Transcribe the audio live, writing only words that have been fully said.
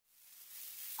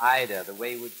Ida, the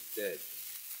Wayward Sturgeon.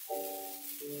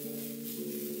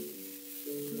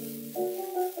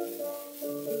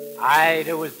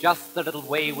 Ida was just a little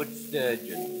wayward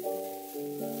sturgeon.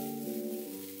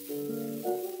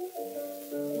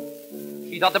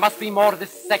 She thought there must be more to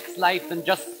this sex life than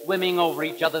just swimming over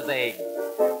each other's eggs.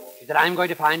 She said, I'm going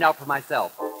to find out for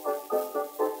myself.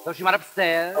 So she went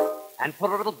upstairs and put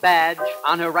a little badge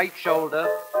on her right shoulder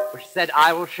which said,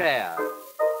 I will share.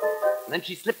 And then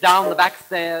she slipped down the back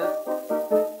stairs,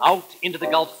 out into the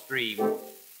Gulf Stream,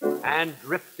 and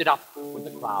drifted up with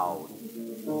the crowd.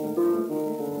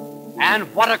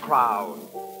 And what a crowd!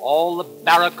 All the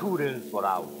barracudas were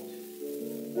out.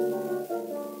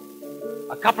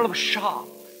 A couple of sharks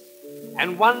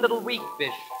and one little weak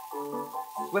fish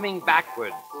swimming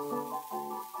backwards.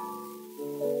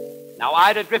 Now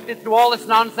Ida drifted through all this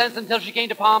nonsense until she came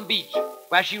to Palm Beach,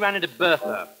 where she ran into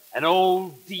Bertha, an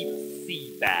old deep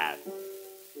sea bass.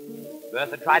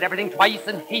 Bertha tried everything twice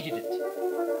and hated it.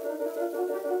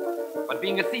 But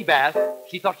being a sea bass,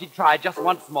 she thought she'd try just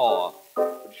once more.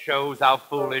 It shows how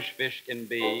foolish fish can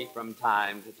be from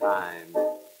time to time.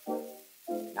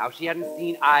 Now, she hadn't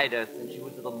seen Ida since she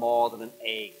was little more than an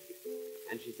egg.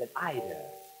 And she said, Ida,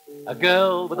 a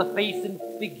girl with a face and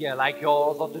figure like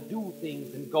yours ought to do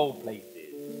things and go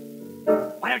places.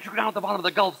 Why don't you go down at the bottom of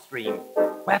the Gulf Stream,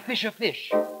 where fish are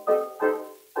fish?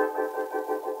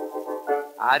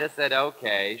 Ida said,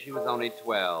 okay. She was only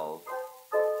 12.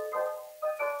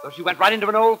 So she went right into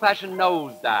an old-fashioned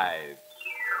nosedive,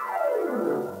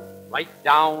 right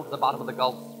down to the bottom of the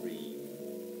Gulf Stream.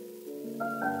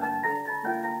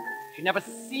 She'd never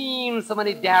seen so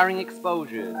many daring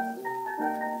exposures.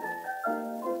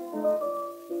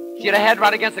 She had her head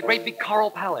right against a great big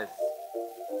coral palace,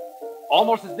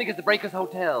 almost as big as the Breakers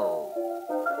Hotel.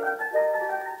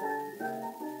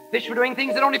 Fish were doing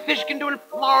things that only fish can do in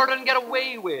Florida and get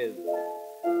away with.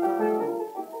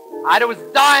 Ida was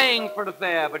dying for an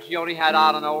affair, but she only had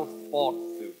on an old sports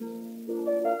suit.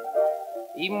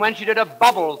 Even when she did her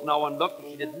bubbles, no one looked.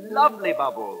 She did lovely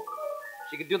bubbles.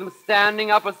 She could do them standing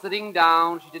up or sitting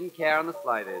down. She didn't care in the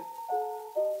slightest.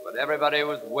 But everybody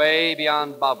was way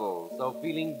beyond bubbles, so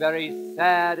feeling very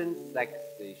sad and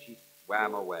sexy, she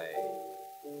swam away.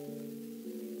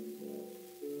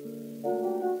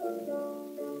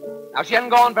 Now, she hadn't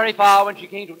gone very far when she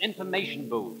came to an information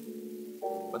booth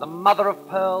with a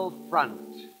mother-of-pearl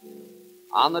front.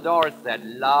 On the door it said,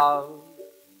 love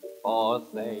for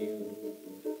sale.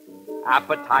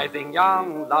 Appetizing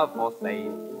young love for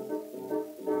sale.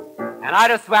 And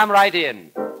Ida swam right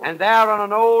in. And there on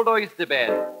an old oyster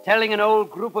bed, telling an old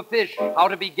group of fish how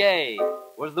to be gay,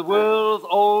 was the world's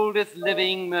oldest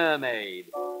living mermaid.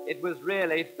 It was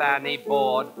really Fanny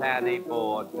Board, Fanny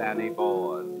Board, Fanny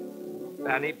Board.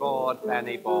 Fanny Board,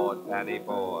 Fanny Board, Fanny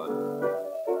Board.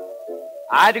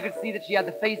 Ida could see that she had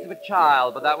the face of a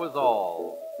child, but that was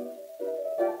all.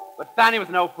 But Fanny was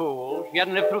no fool. She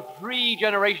hadn't lived through 3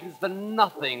 generations for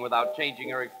nothing without changing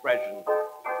her expression.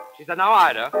 She said, now,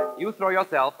 Ida, you throw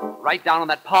yourself right down on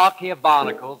that parquet of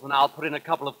barnacles, and I'll put in a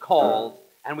couple of calls,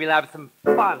 and we'll have some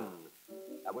fun.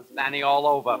 That was Fanny all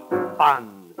over.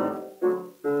 Fun.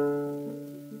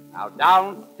 Now,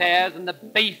 downstairs in the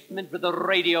basement with the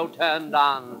radio turned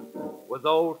on was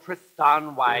old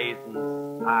Tristan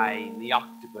Weisenstein, the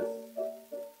octopus,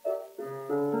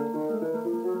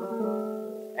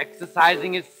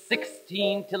 exercising his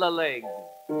 16 tiller legs.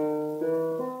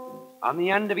 On the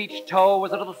end of each toe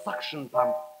was a little suction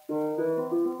pump,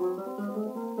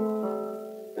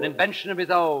 an invention of his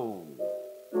own.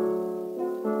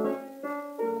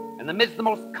 In the midst of the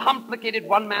most complicated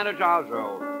one-man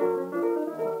adagio,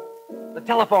 the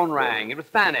telephone rang. It was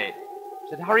Fanny. She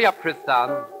said, hurry up,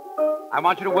 Tristan. I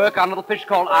want you to work on a little fish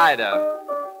called Ida.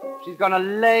 She's going to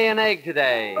lay an egg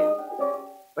today,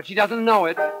 but she doesn't know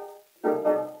it.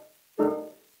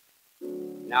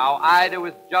 Now, Ida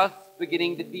was just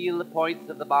beginning to feel the points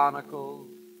of the barnacles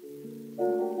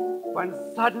when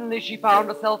suddenly she found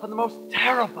herself in the most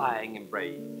terrifying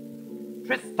embrace.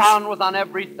 Tristan was on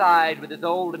every side with his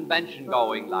old invention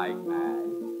going like mad.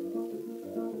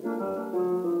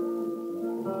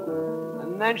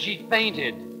 And then she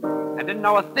fainted and didn't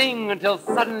know a thing until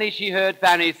suddenly she heard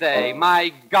Fanny say,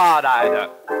 my God,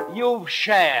 Ida, you've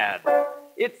shared.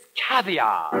 It's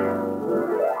caviar.